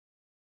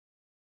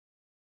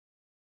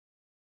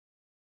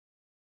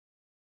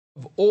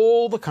Of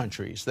all the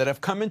countries that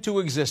have come into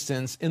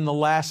existence in the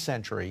last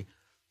century,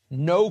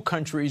 no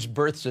country's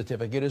birth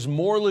certificate is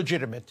more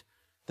legitimate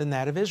than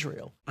that of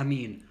Israel. I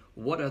mean,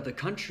 what other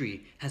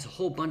country has a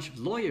whole bunch of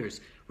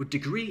lawyers with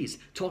degrees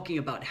talking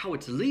about how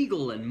it's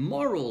legal and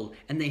moral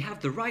and they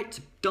have the right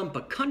to dump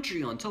a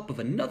country on top of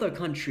another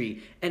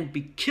country and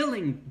be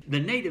killing the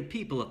native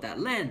people of that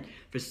land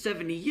for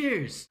 70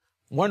 years?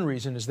 One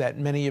reason is that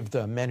many of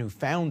the men who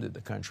founded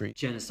the country,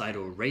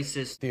 Genocidal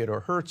racist Theodore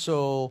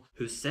Herzl,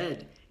 who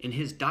said in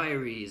his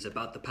diaries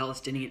about the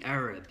Palestinian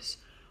Arabs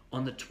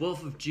on the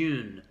 12th of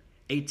June,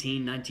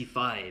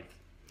 1895,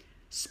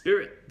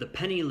 spirit the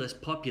penniless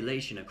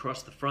population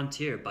across the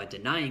frontier by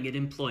denying it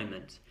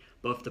employment.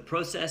 Both the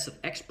process of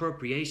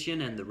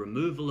expropriation and the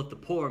removal of the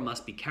poor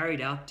must be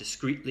carried out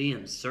discreetly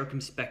and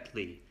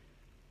circumspectly.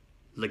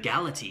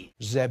 Legality.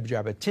 Zeb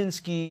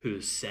Jabotinsky,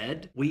 who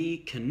said, we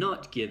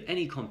cannot give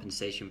any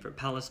compensation for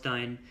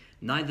Palestine,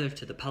 neither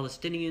to the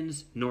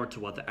Palestinians nor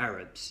to other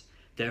Arabs.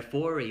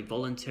 Therefore, a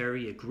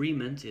voluntary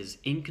agreement is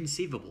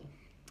inconceivable.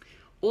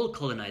 All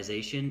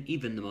colonization,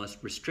 even the most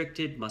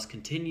restricted, must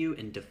continue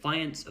in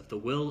defiance of the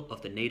will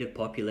of the native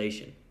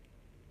population.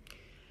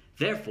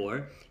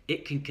 Therefore,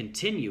 it can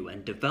continue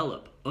and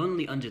develop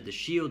only under the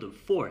shield of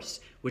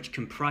force, which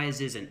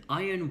comprises an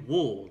iron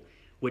wall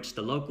which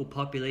the local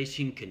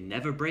population can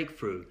never break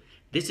through.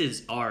 This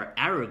is our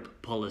Arab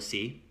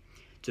policy.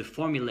 To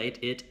formulate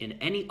it in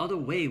any other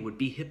way would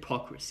be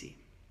hypocrisy.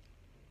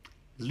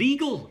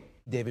 Legal.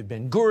 David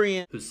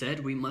Ben-Gurion, who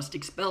said we must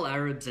expel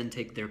Arabs and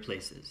take their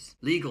places.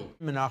 Legal.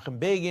 Menachem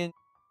Begin,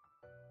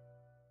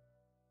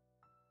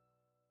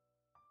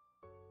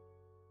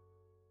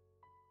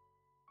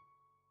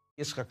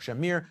 Yitzhak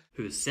Shamir,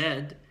 who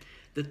said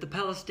that the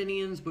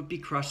Palestinians would be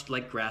crushed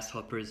like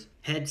grasshoppers,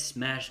 heads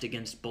smashed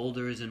against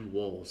boulders and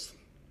walls.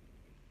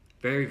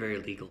 Very, very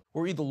legal.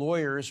 Were either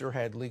lawyers or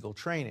had legal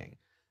training.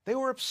 They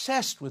were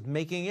obsessed with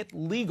making it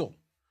legal.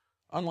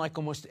 Unlike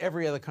almost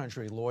every other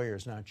country,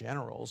 lawyers, not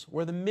generals,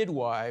 were the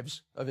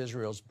midwives of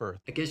Israel's birth.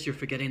 I guess you're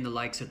forgetting the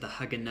likes of the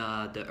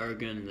Haganah, the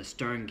Irgun, and the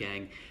Stern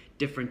Gang,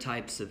 different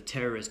types of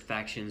terrorist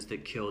factions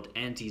that killed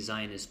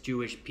anti-Zionist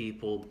Jewish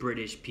people,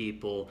 British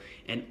people,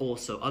 and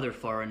also other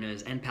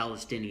foreigners and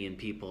Palestinian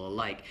people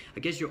alike. I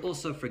guess you're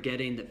also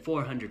forgetting that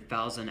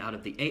 400,000 out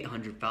of the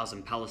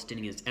 800,000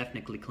 Palestinians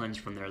ethnically cleansed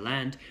from their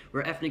land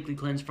were ethnically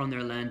cleansed from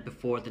their land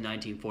before the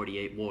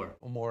 1948 war.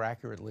 Or more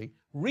accurately,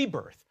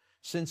 rebirth,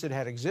 since it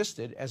had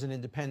existed as an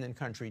independent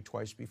country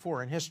twice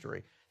before in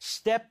history,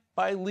 step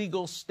by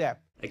legal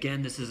step.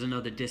 Again, this is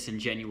another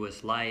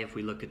disingenuous lie. If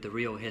we look at the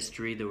real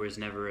history, there was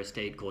never a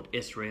state called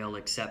Israel,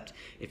 except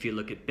if you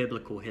look at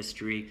biblical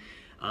history.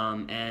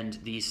 And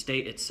the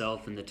state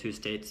itself and the two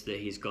states that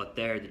he's got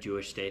there, the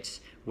Jewish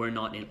states, were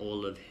not in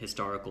all of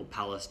historical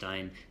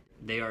Palestine.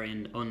 They are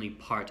in only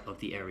part of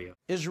the area.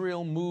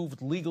 Israel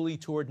moved legally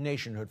toward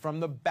nationhood from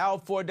the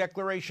Balfour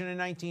Declaration in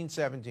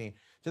 1917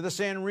 to the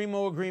San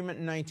Remo Agreement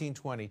in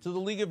 1920, to the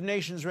League of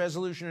Nations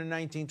Resolution in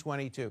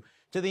 1922,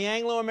 to the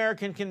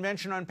Anglo-American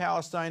Convention on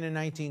Palestine in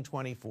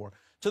 1924,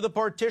 to the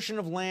partition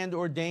of land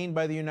ordained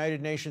by the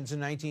United Nations in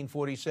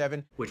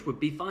 1947. Which would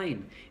be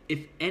fine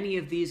if any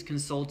of these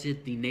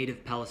consulted the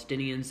native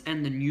Palestinians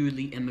and the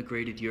newly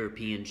immigrated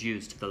European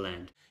Jews to the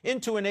land.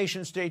 Into a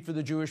nation-state for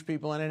the Jewish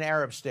people and an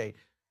Arab state.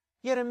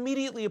 Yet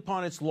immediately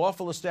upon its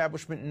lawful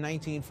establishment in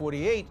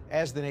 1948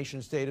 as the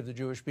nation-state of the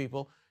Jewish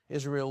people,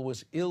 Israel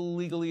was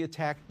illegally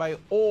attacked by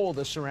all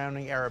the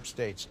surrounding Arab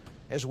states,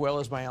 as well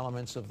as by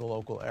elements of the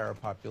local Arab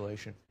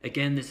population.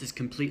 Again, this is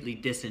completely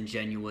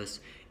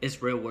disingenuous.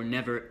 Israel were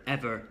never,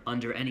 ever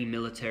under any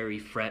military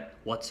threat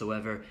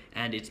whatsoever,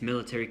 and its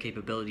military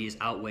capabilities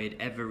outweighed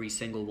every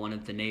single one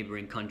of the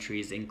neighboring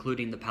countries,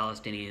 including the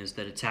Palestinians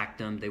that attacked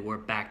them. They were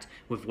backed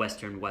with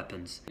Western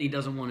weapons. He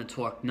doesn't want to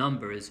talk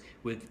numbers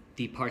with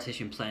the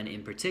partition plan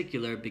in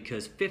particular,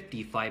 because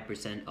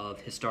 55%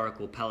 of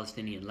historical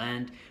Palestinian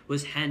land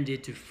was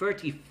handed to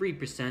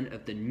 33%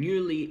 of the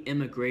newly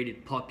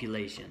immigrated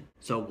population.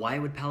 So why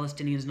would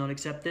Palestinians not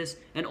accept this?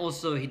 And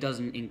also, he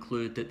doesn't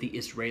include that the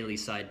Israeli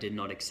side did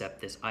not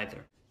accept this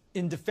either.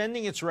 In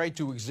defending its right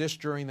to exist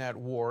during that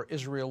war,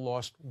 Israel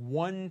lost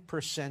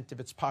 1% of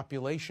its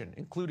population,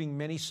 including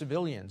many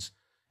civilians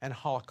and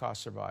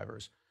Holocaust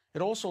survivors.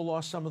 It also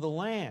lost some of the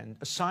land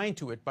assigned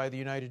to it by the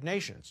United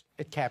Nations.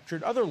 It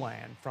captured other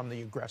land from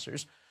the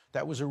aggressors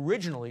that was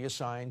originally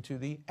assigned to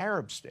the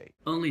Arab state.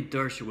 Only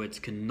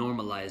Dershowitz can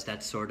normalize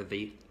that sort of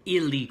a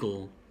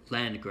illegal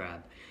land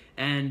grab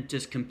and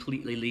just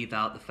completely leave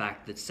out the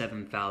fact that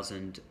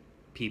 7,000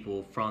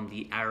 people from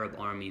the Arab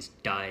armies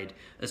died,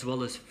 as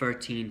well as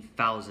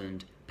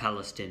 13,000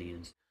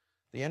 Palestinians.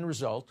 The end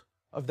result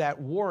of that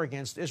war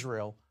against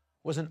Israel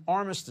was an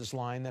armistice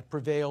line that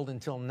prevailed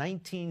until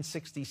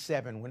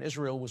 1967, when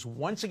Israel was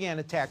once again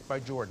attacked by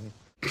Jordan.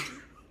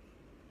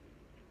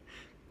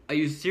 Are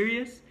you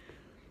serious?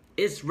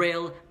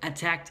 Israel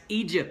attacked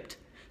Egypt.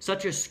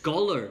 Such a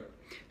scholar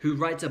who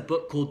writes a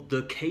book called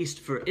The Case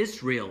for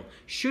Israel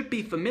should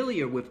be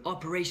familiar with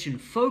Operation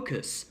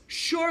Focus,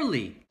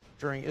 surely.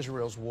 During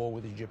Israel's war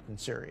with Egypt and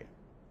Syria.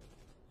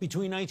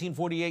 Between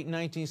 1948 and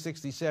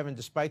 1967,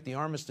 despite the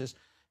armistice,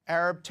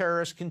 Arab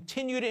terrorists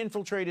continued to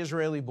infiltrate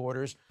Israeli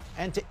borders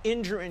and to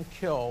injure and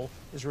kill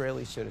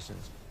Israeli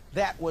citizens.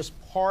 That was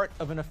part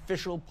of an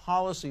official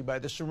policy by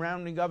the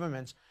surrounding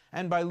governments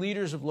and by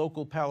leaders of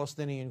local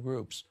Palestinian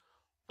groups.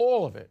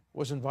 All of it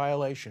was in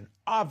violation,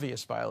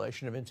 obvious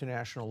violation of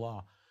international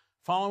law.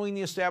 Following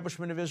the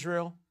establishment of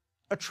Israel,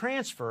 a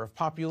transfer of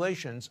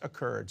populations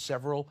occurred.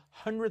 Several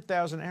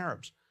 100,000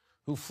 Arabs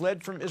who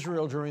fled from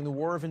Israel during the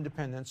War of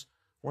Independence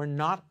were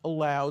not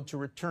allowed to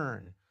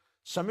return.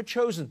 Some had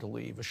chosen to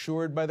leave,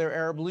 assured by their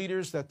Arab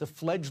leaders that the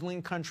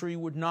fledgling country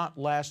would not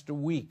last a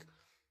week.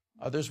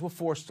 Others were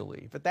forced to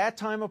leave. At that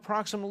time,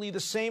 approximately the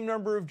same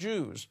number of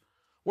Jews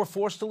were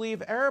forced to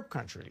leave Arab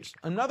countries,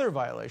 another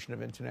violation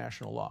of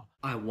international law.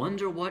 I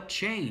wonder what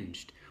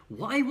changed.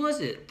 Why was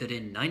it that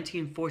in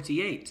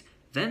 1948,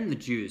 then the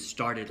Jews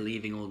started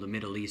leaving all the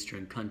Middle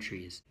Eastern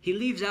countries? He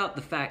leaves out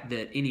the fact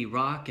that in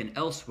Iraq and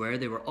elsewhere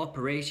there were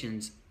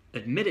operations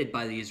admitted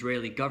by the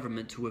Israeli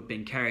government to have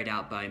been carried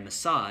out by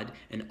Mossad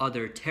and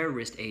other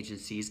terrorist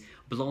agencies,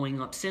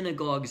 blowing up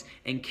synagogues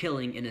and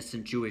killing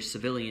innocent Jewish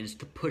civilians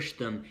to push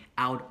them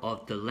out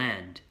of the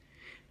land.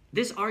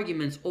 This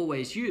argument's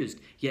always used,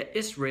 yet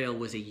Israel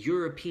was a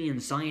European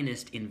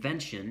Zionist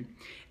invention,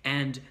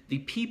 and the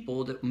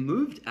people that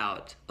moved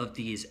out of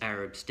these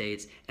Arab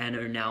states and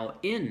are now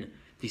in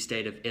the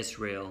state of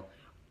Israel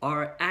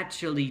are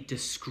actually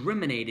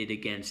discriminated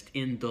against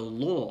in the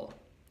law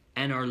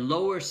and are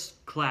lower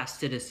class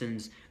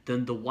citizens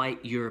than the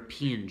white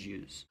European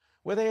Jews,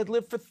 where they had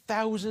lived for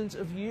thousands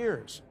of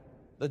years.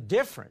 The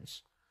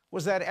difference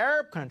was that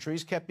Arab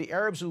countries kept the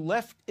Arabs who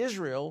left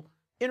Israel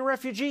in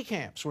refugee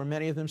camps, where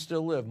many of them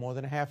still live more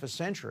than half a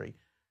century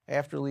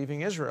after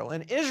leaving Israel.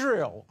 And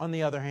Israel, on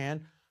the other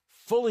hand,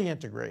 fully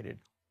integrated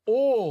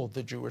all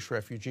the Jewish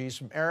refugees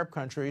from Arab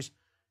countries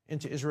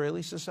into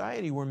Israeli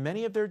society, where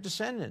many of their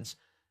descendants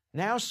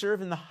now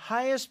serve in the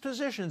highest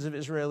positions of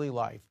Israeli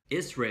life.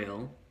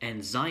 Israel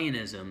and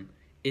Zionism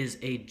is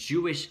a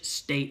Jewish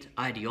state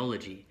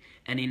ideology,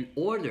 and in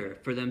order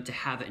for them to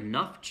have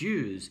enough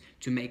Jews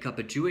to make up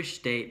a Jewish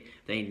state,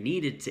 they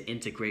needed to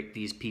integrate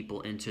these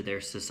people into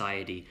their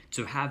society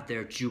to have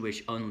their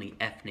Jewish-only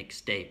ethnic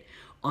state.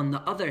 On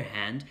the other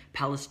hand,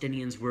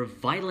 Palestinians were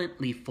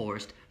violently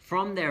forced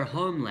from their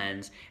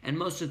homelands, and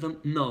most of them,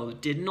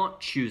 did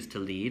not choose to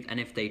leave, and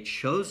if they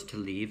chose to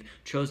leave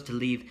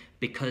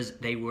because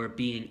they were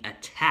being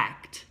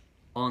attacked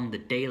on the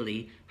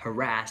daily,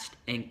 harassed,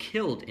 and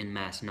killed in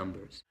mass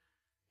numbers.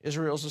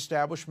 Israel's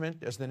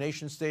establishment as the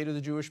nation-state of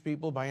the Jewish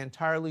people by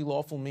entirely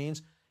lawful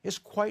means is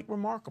quite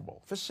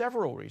remarkable for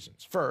several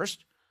reasons.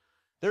 First,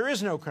 there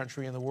is no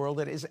country in the world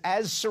that is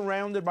as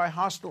surrounded by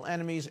hostile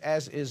enemies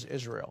as is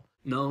Israel.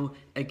 No,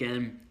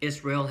 again,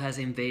 Israel has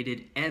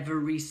invaded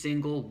every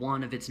single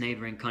one of its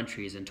neighboring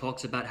countries and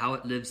talks about how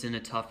it lives in a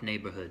tough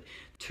neighborhood.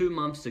 2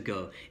 months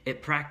ago,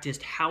 it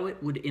practiced how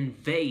it would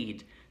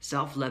invade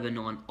South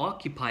Lebanon,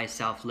 occupy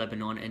South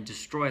Lebanon, and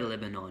destroy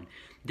Lebanon.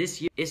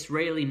 This year,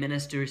 Israeli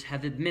ministers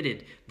have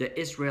admitted that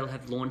Israel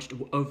have launched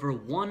over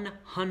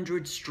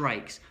 100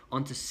 strikes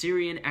onto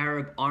Syrian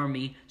Arab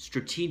army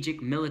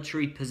strategic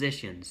military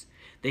positions.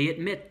 They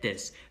admit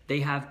this. They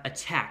have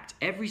attacked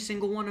every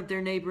single one of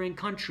their neighboring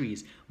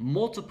countries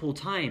multiple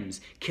times,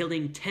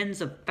 killing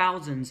tens of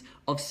thousands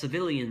of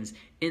civilians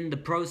in the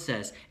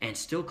process, and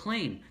still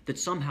claim that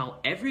somehow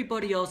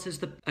everybody else is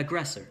the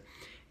aggressor.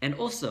 And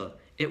also,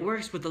 it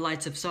works with the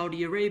likes of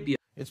Saudi Arabia.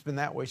 It's been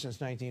that way since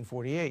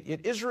 1948.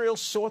 Yet Israel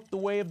sought the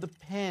way of the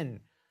pen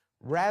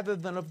rather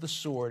than of the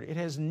sword. It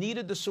has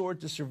needed the sword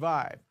to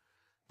survive,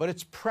 but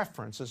its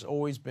preference has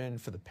always been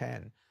for the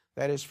pen.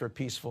 That is, for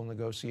peaceful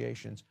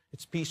negotiations.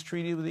 Its peace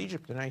treaty with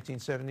Egypt in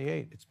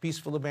 1978, its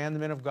peaceful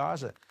abandonment of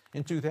Gaza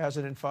in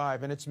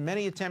 2005, and its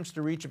many attempts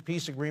to reach a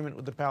peace agreement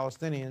with the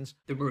Palestinians.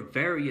 There were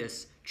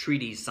various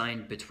treaties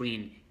signed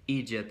between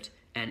Egypt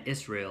and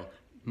Israel,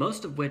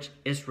 most of which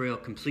Israel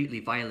completely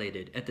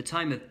violated. At the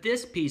time of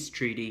this peace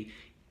treaty,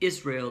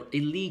 Israel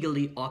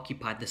illegally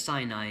occupied the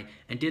Sinai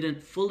and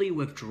didn't fully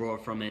withdraw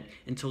from it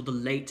until the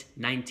late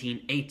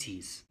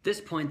 1980s. This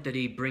point that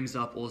he brings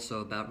up also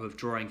about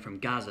withdrawing from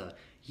Gaza.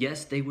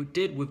 Yes, they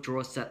did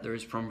withdraw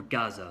settlers from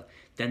Gaza.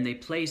 Then they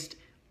placed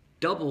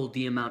double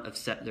the amount of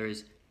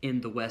settlers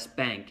in the West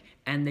Bank,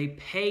 and they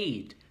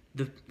paid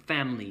the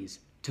families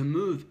to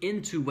move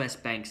into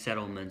West Bank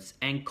settlements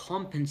and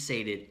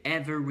compensated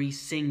every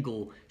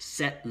single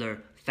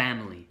settler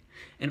family.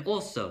 And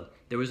also,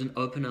 there was an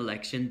open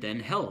election then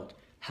held.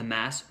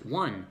 Hamas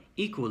won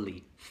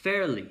equally,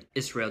 fairly.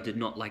 Israel did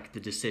not like the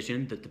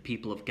decision that the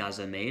people of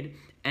Gaza made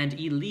and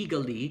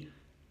illegally,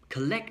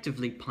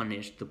 collectively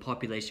punished the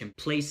population,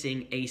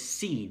 placing a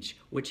siege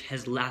which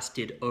has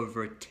lasted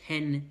over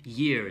 10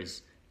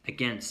 years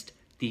against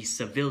the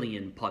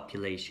civilian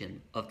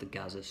population of the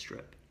Gaza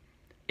Strip.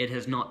 It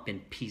has not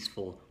been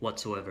peaceful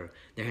whatsoever.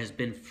 There has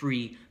been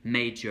 3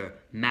 major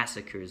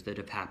massacres that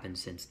have happened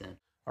since then.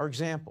 Are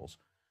examples.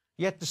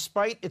 Yet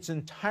despite its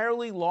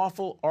entirely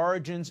lawful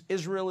origins,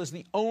 Israel is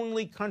the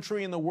only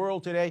country in the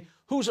world today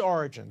whose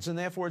origins, and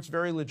therefore its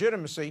very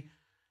legitimacy,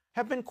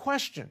 have been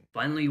questioned.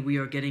 Finally, we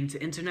are getting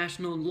to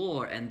international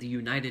law and the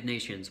United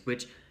Nations,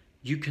 which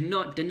you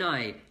cannot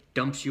deny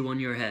dumps you on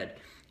your head.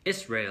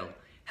 Israel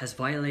has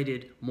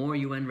violated more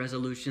UN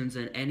resolutions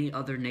than any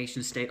other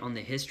nation state on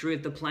the history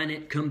of the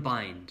planet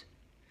combined.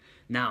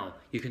 Now,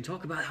 you can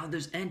talk about how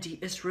there's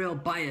anti-Israel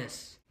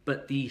bias,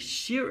 but the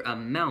sheer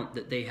amount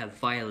that they have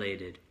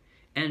violated,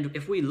 and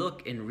if we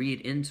look and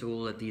read into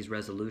all of these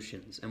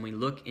resolutions and we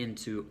look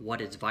into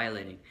what it's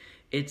violating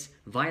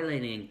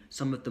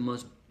some of the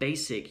most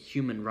basic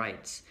human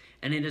rights.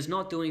 And it is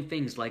not doing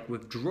things like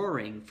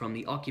withdrawing from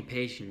the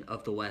occupation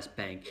of the West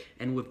Bank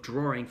and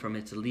withdrawing from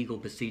its illegal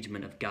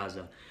besiegement of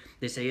Gaza.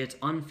 They say it's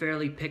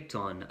unfairly picked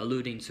on,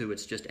 alluding to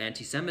it's just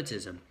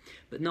anti-Semitism.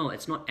 But no,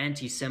 it's not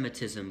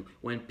anti-Semitism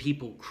when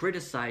people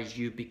criticize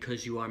you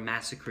because you are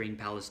massacring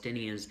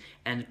Palestinians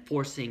and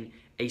forcing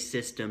a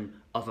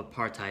system of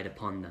apartheid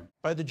upon them.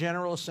 By the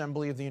General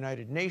Assembly of the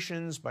United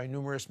Nations, by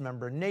numerous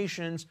member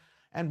nations,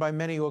 and by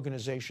many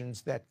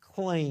organizations that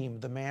claim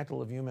the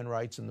mantle of human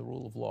rights and the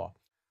rule of law.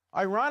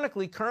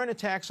 Ironically, current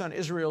attacks on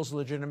Israel's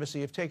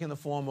legitimacy have taken the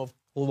form of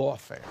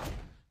lawfare,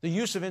 the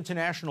use of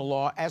international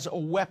law as a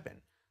weapon.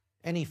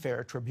 Any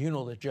fair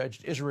tribunal that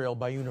judged Israel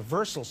by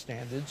universal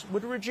standards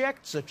would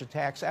reject such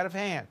attacks out of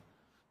hand.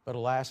 But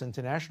alas,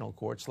 international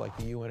courts, like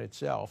the UN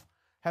itself,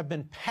 have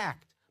been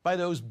packed by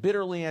those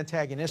bitterly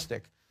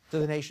antagonistic to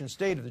the nation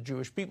state of the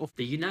Jewish people.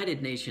 The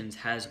United Nations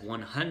has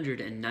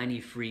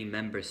 193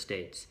 member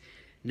states.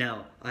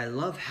 Now, I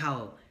love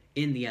how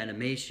in the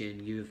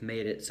animation you've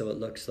made it so it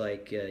looks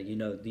like, the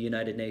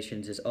United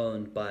Nations is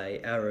owned by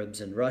Arabs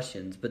and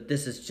Russians, but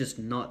this is just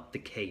not the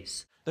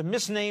case. The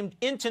misnamed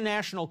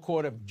International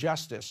Court of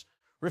Justice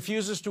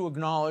refuses to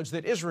acknowledge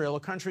that Israel, a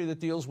country that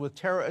deals with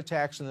terror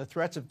attacks and the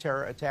threats of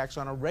terror attacks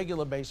on a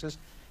regular basis,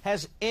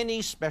 has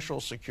any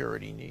special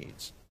security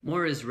needs.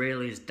 More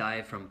Israelis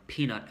die from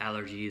peanut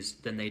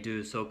allergies than they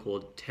do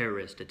so-called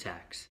terrorist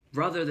attacks.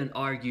 Rather than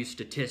argue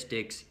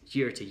statistics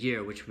year to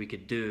year, which we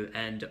could do,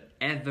 and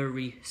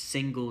every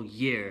single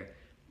year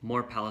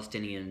more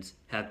Palestinians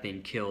have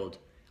been killed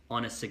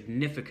on a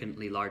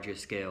significantly larger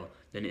scale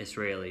than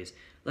Israelis.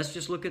 Let's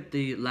just look at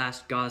the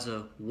last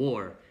Gaza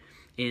war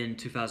in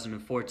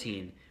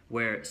 2014,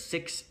 where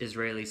 6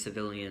 Israeli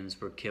civilians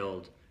were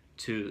killed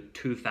to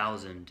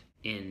 2,000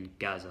 in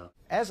Gaza.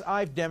 As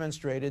I've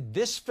demonstrated,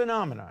 this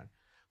phenomenon,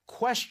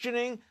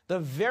 questioning the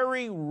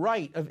very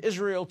right of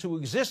Israel to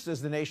exist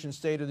as the nation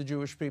state of the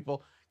Jewish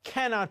people,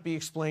 cannot be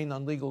explained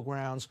on legal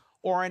grounds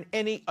or on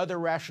any other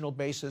rational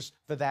basis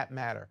for that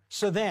matter.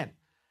 So then,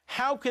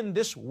 how can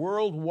this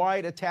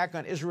worldwide attack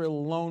on Israel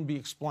alone be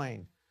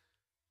explained?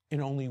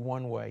 In only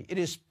one way. It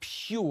is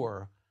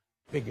pure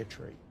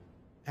bigotry.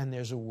 And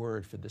there's a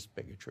word for this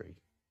bigotry: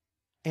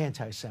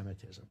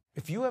 anti-Semitism.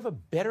 If you have a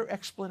better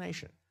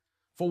explanation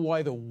for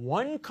why the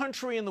one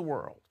country in the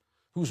world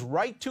whose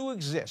right to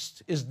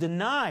exist is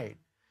denied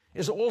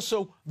is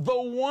also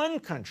the one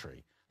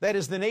country that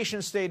is the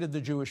nation state of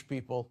the Jewish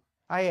people,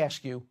 I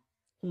ask you,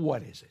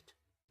 what is it?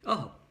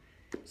 Oh,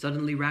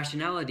 suddenly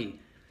rationality.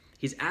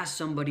 He's asked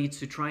somebody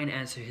to try and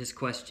answer his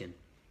question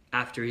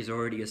after he's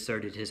already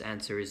asserted his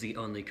answer is the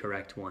only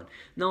correct one.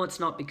 No, it's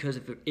not because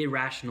of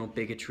irrational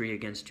bigotry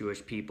against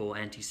Jewish people,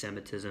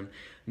 anti-Semitism.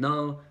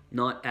 No,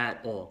 not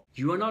at all.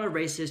 You are not a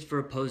racist for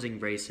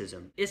opposing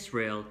racism.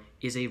 Israel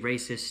is a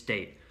racist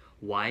state.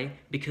 Why?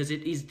 Because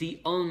it is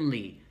the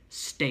only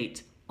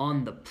state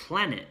on the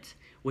planet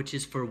which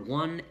is for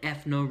one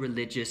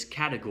ethno-religious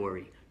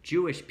category,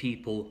 Jewish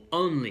people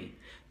only.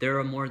 There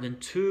are more than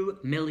 2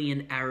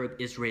 million Arab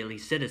Israeli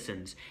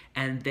citizens,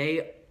 and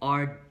they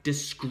are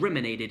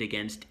discriminated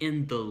against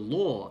in the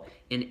law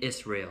in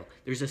Israel.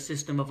 There's a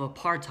system of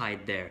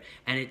apartheid there,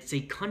 and it's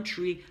a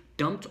country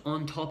dumped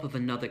on top of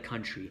another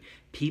country.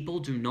 People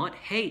do not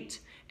hate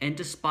and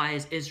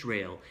despise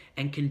Israel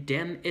and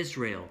condemn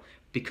Israel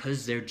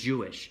because they're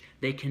Jewish.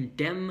 They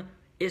condemn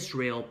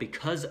Israel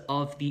because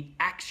of the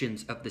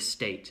actions of the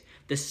state.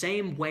 The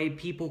same way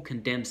people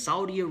condemn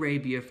Saudi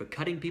Arabia for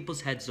cutting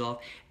people's heads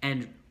off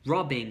and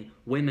robbing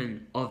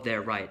women of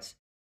their rights.